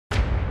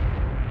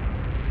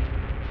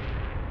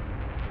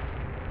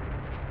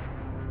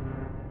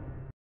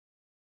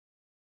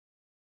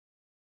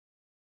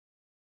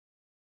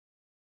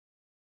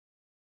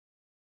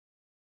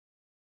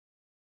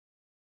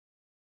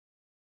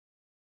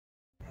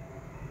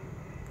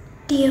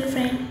Dear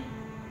friend,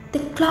 the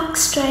clock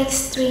strikes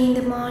 3 in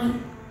the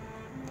morning,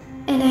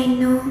 and I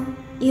know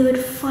you would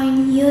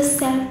find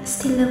yourself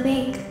still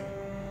awake,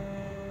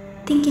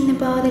 thinking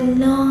about the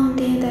long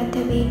day that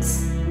awaits.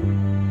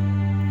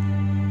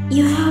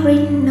 You have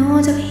written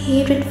notes of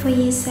hatred for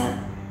yourself,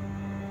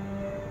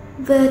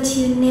 words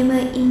you never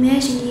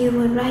imagined you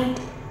would write,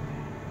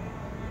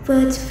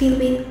 words filled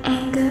with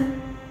anger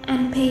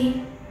and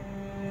pain.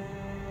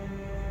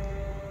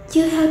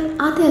 You help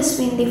others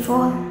when they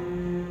fall,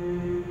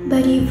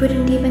 but you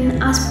wouldn't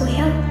even ask for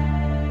help.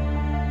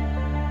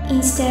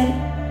 Instead,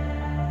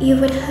 you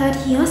would hurt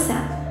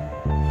yourself,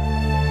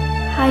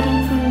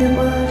 hiding from the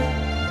world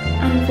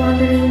and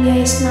wondering where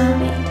your smile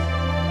went.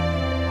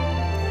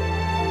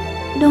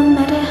 No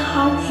matter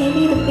how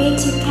heavy the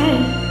weights you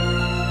carry,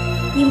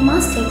 you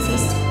must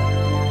exist.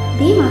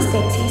 We must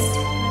exist.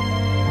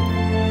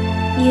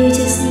 You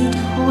just need to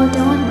hold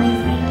on, my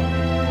friend,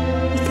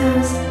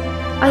 because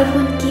I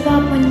won't give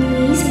up on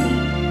you easily.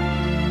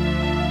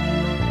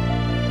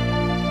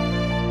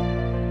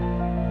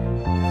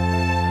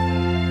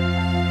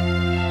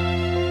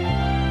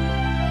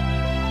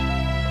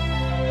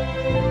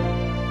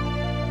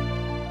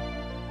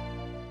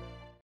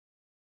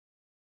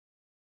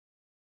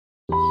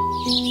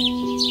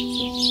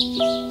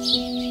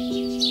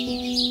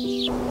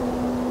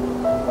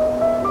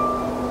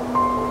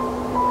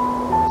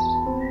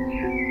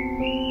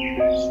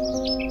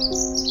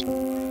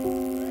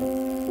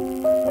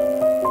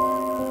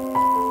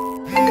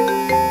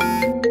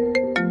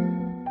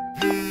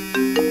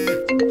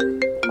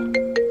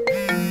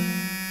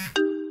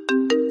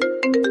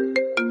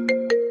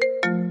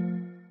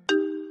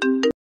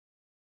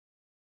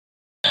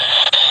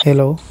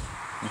 Hello.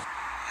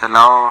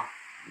 Hello.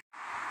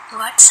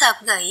 What's up,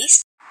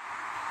 guys?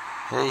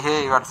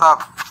 Hey, what's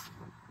up?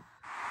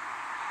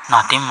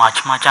 Nothing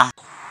much, Machang.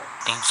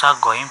 Things are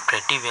going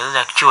pretty well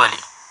actually.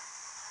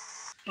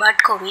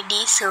 But COVID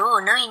is so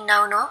annoying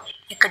now, no?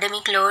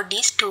 Academic load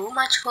is too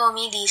much for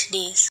me these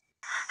days.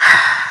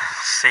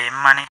 Same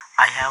money.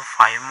 I have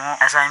 5 more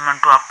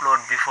assignments to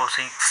upload before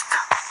 6th.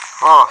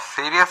 Oh,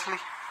 seriously?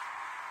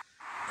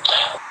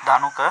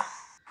 Dhanuka,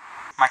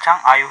 Machang,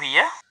 are you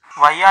here?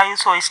 Why are you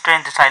so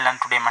strange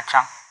silent today,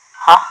 Machang?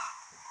 Huh?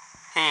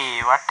 Hey,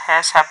 what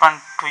has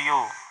happened to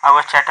you,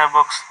 our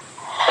chatterbox?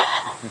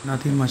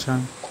 Nothing,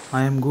 Machan.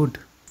 I am good.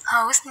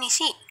 How's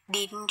Nishi?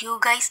 Didn't you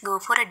guys go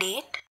for a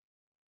date?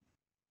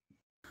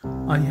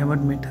 I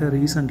haven't met her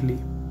recently.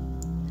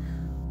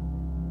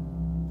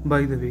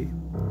 By the way,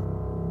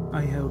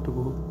 I have to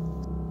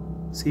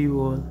go. See you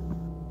all.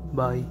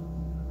 Bye.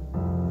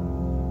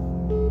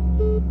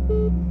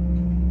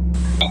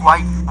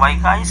 Why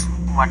guys?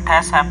 What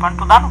has happened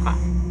to Dhanuka?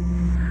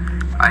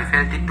 I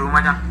felt it too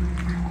much.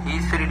 He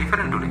is very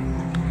different today.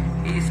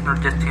 He is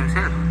not just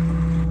himself.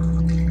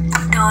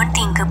 Don't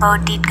think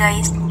about it,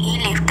 guys. He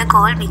left the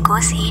call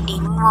because he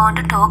didn't want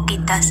to talk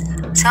with us.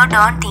 So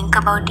don't think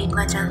about it,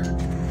 Machan.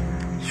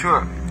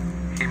 Sure,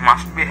 he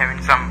must be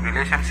having some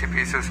relationship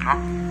issues, no?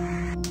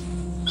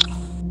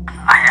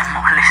 I am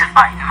always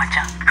fine,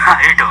 Machang.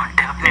 I don't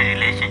have any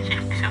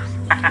relationship issues.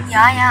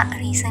 Yeah,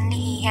 recently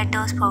he had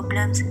those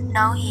problems.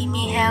 Now he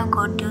may have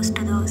got used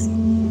to those.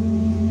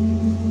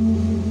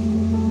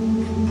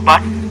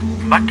 But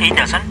he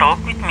doesn't talk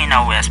with me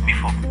now as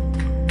before.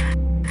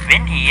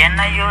 When he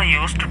and I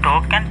used to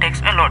talk and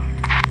text a lot.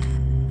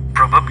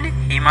 Probably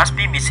he must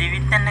be busy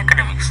with an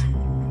academics.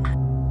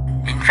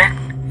 In fact,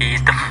 he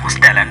is the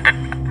most talented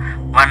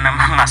one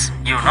among us,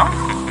 you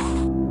know.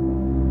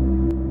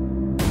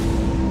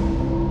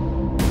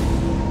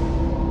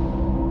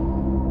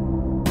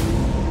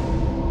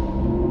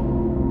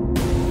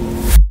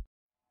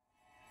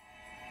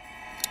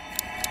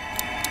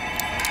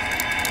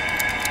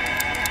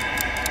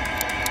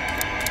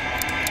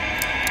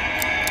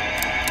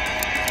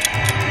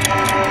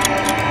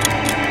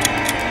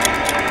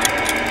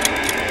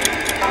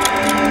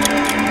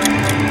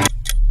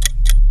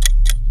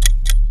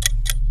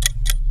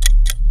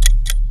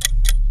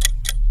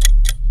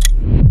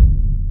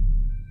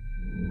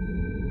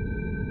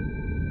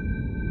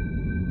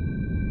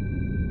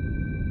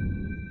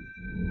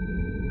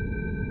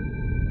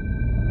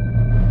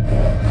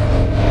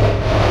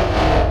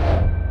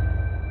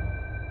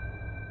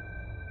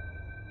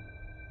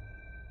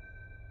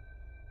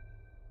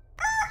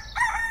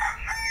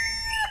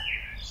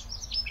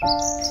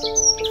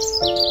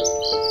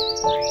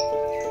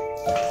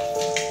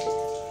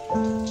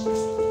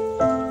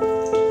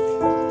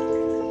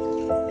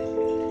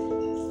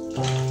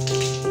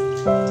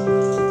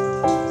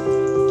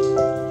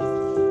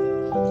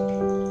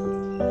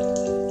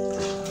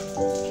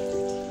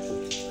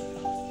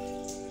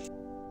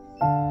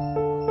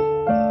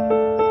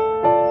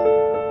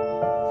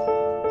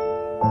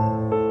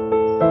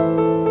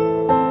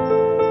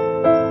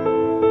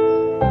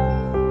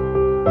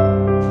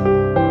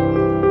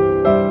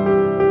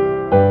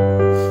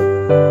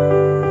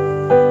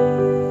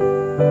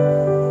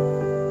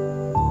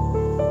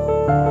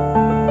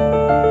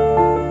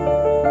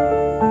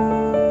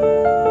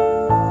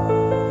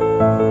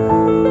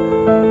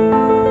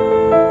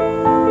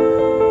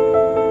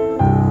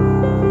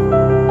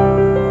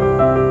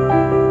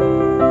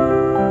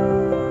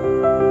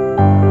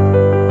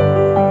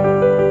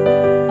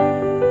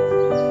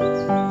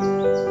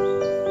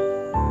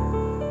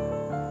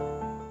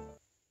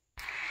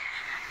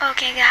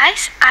 Okay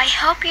guys, I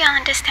hope you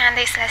understand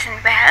this lesson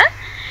well.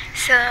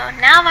 So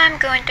now I'm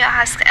going to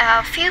ask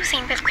a few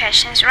simple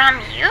questions from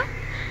you.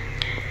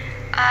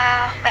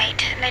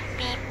 Wait, let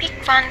me pick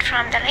one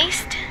from the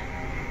list.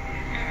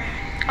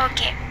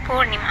 Okay,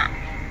 Poornima,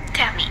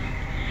 tell me,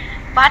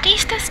 what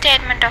is the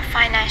statement of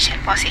financial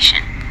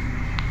position?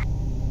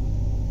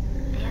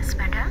 Yes,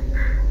 madam.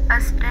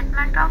 A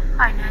statement of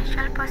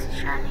financial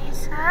position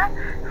is a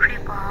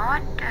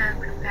report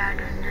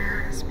prepared on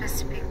a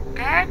specific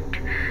date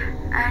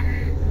and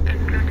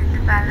including the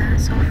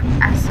balance of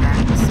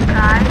assets,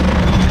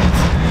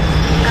 rights,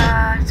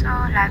 also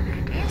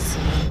liabilities.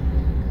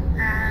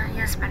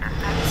 Yes, madam,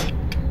 that's it.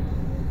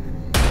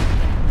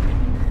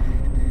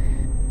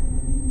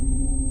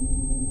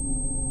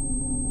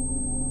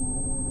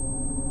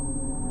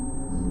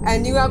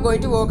 And you are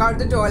going to walk out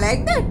the door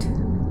like that?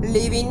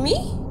 Leaving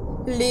me?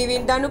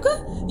 Leaving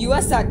Dhanuka? You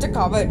are such a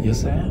coward.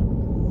 Yes, I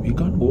am. We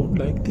can't go on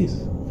like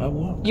this. I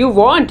won't. You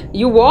won't.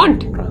 You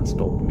won't. Try and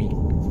stop me.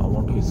 I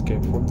want to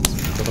escape from this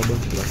miserable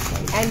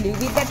life. And live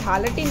with that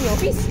harlot in your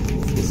office?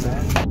 Yes,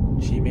 I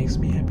am. She makes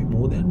me happy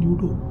more than you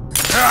do.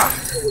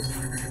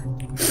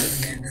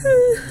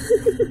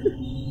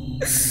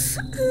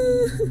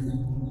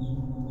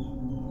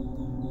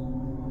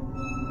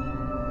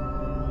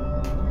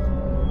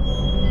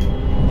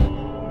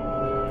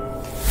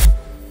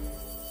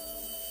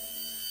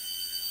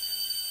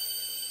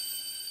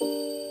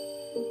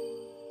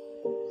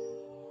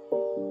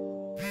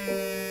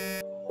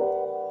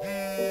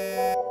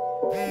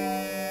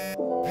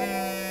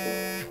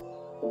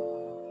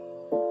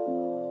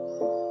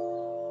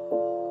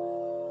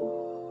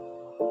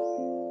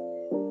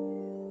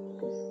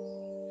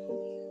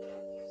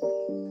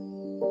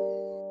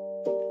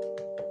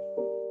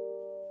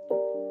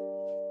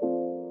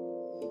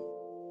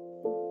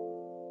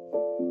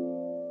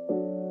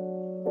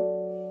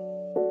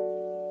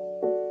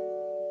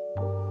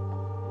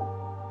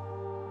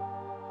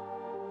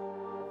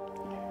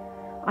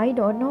 I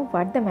don't know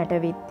what the matter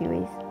with you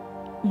is.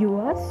 You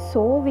are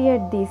so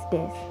weird these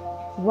days.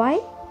 Why?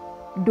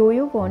 Do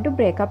you want to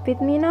break up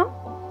with me now?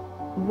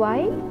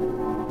 Why?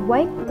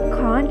 Why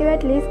can't you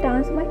at least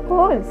answer my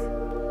calls?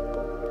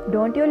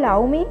 Don't you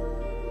love me?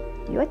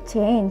 You are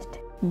changed.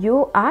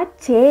 You are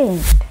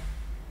changed.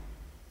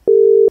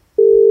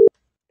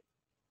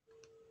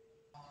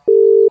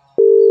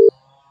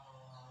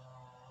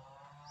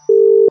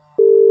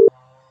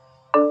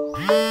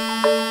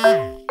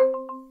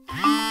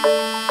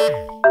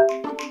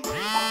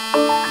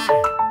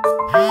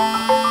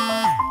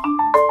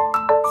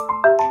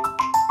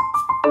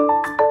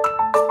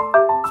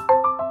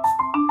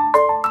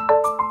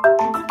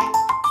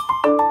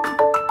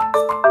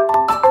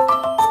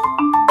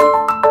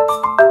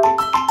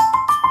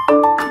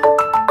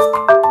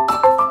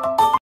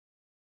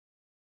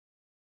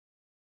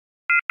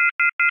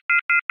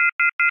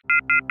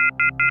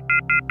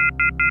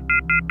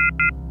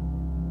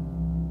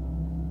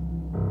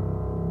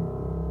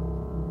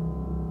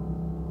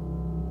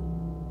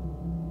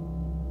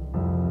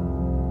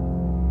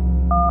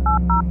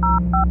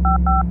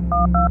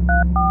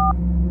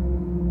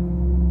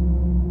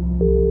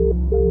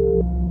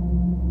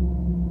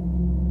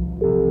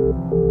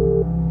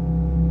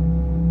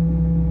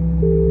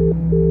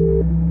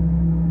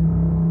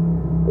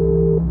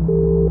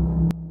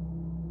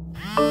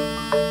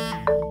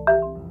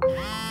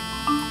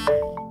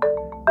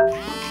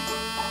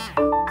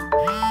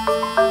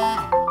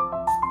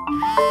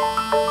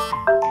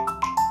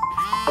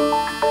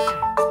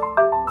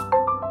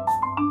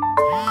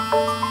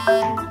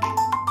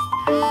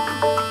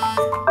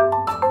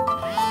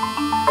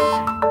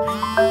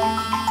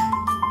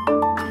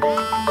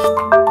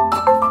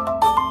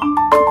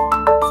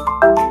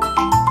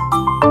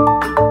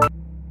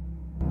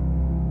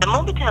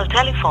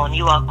 Telephone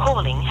you are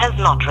calling has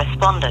not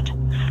responded.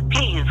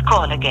 Please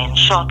call again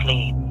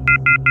shortly.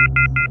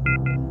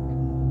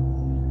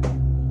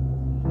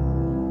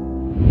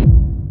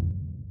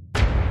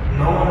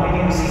 No one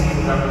believes in you,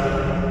 Dhanuka.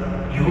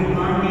 You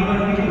can't even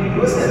believe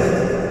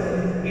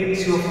yourself.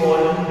 It's your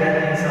fault that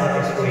things are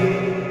this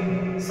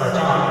way. Such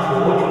an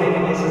unfortunate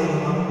person you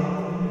are.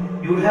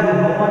 You have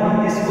no one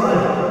in this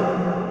world.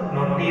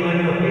 Not even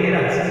your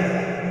parents.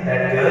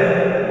 That girl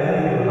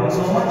whom you love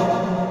so much,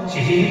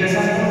 she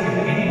doesn't love you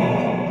anymore.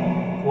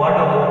 What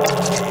about your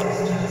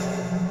existence?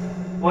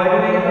 Why do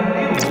you even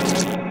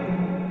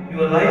live?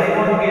 Your life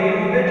won't get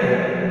any better.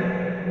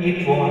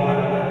 It won't,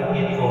 Dhanuka.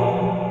 It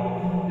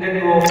won't. Let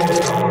go of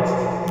the troubles.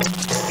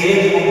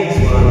 Escape from this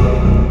world.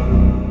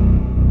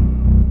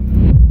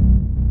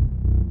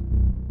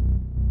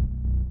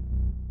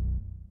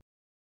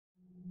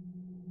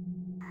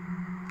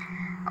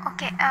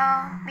 Okay,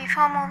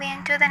 before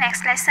moving to the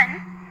next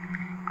lesson,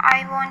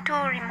 I want to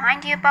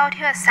remind you about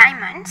your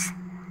assignments.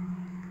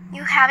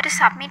 You have to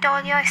submit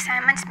all your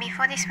assignments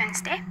before this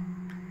Wednesday.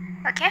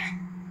 Okay?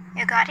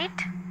 You got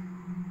it?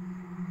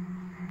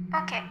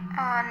 Okay,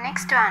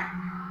 next one.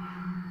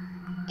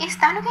 Is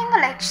Dhanuka in the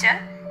lecture?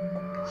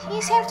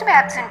 He seems to be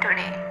absent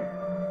today.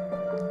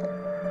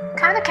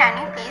 Kavindu, can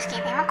you please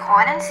give him a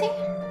call and see?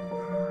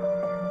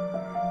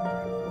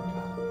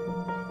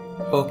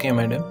 Okay,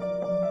 madam.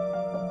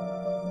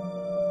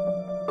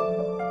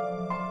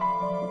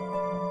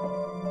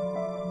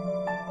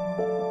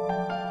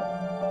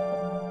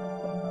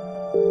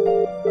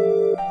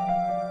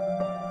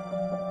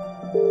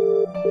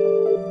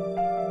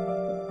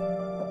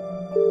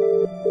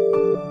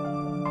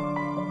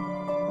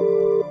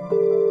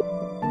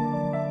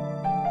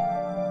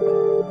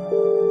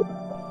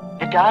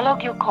 The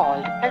dialogue you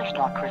called has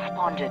not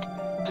responded.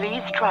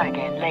 Please try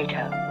again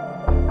later.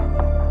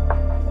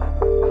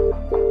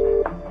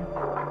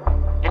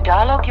 The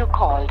dialogue you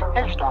called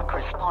has not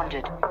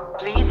responded.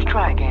 Please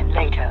try again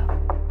later.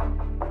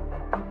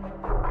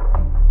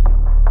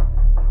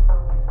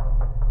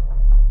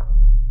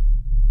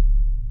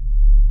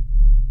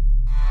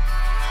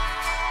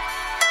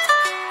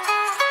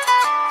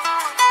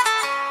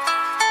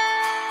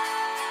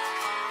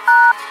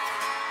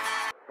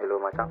 Hello,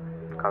 Macha.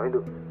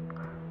 Kavindu.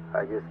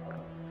 I just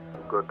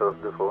got off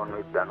the phone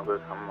with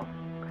Dhanuka's Amma,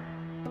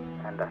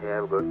 and I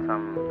have got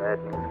some bad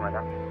news,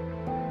 Macha.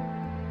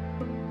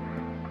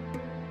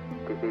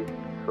 This is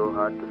so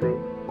hard to say,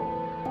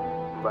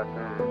 but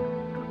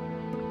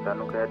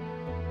Dhanuka had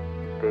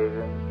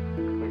taken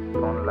his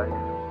own life.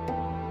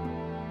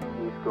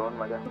 He is gone,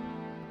 Macha,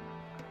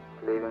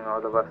 leaving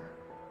all of us.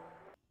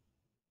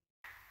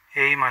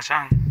 Hey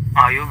Machan,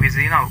 are you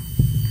busy now?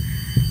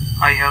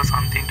 I have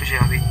something to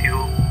share with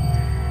you.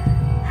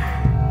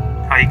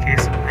 I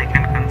guess I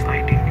can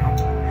confide in you.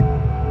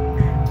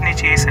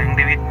 Nichi is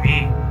angry with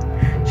me.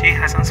 She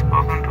hasn't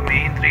spoken to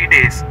me in 3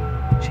 days.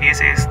 She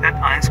says that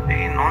I am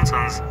speaking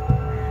nonsense.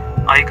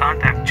 I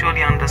can't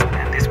actually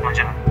understand this,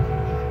 Machan.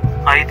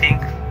 I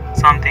think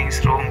something is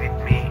wrong with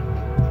me.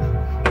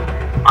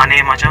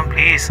 Ane Machan,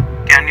 please,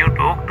 can you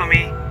talk to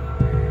me?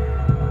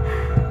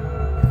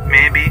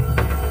 Maybe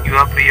you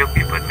are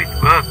preoccupied with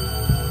work.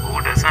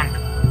 Who doesn't?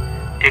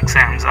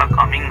 Exams are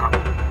coming up.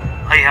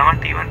 I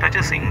haven't even touched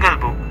a single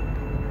book.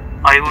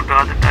 I would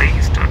rather die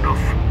instead of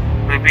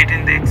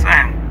repeating the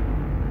exam.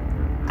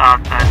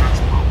 Tata hasn't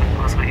spoken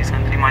to us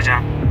recently,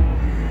 Machan.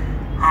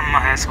 Amma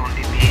has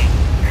only me.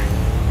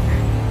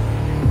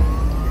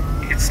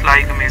 It's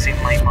like a mess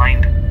in my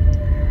mind.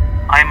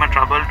 I'm a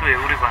trouble to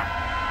everyone.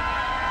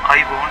 I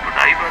want to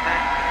die, brother.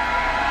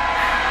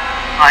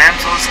 I am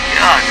so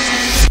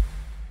scared.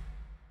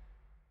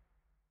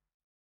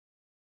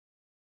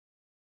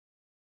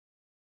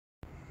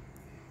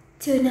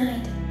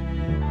 Tonight,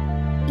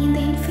 in the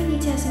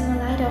infinitesimal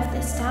light of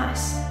the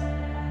stars,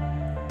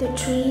 the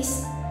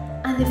trees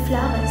and the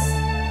flowers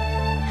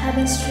have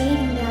been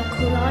straining their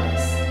cool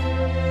odors.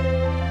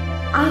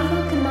 I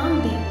walk among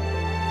them,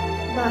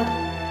 but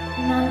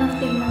none of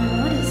them are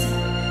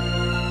noticing.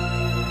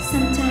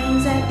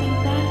 Sometimes I think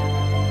that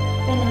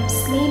when I'm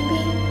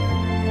sleeping,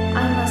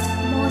 I must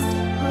most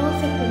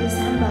perfectly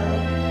resemble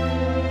them.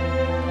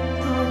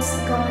 Thoughts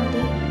gone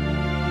deep.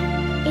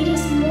 It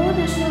is more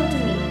natural to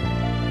me.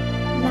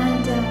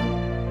 Neither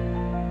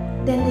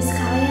then the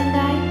sky and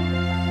I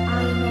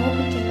are in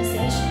open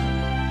conversation,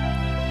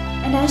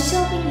 and I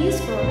shall be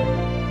useful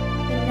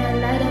when I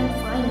lie down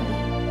finally.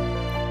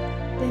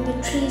 Then the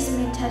trees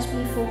may touch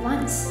me for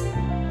once,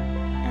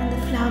 and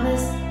the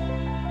flowers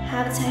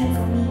have time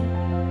for me.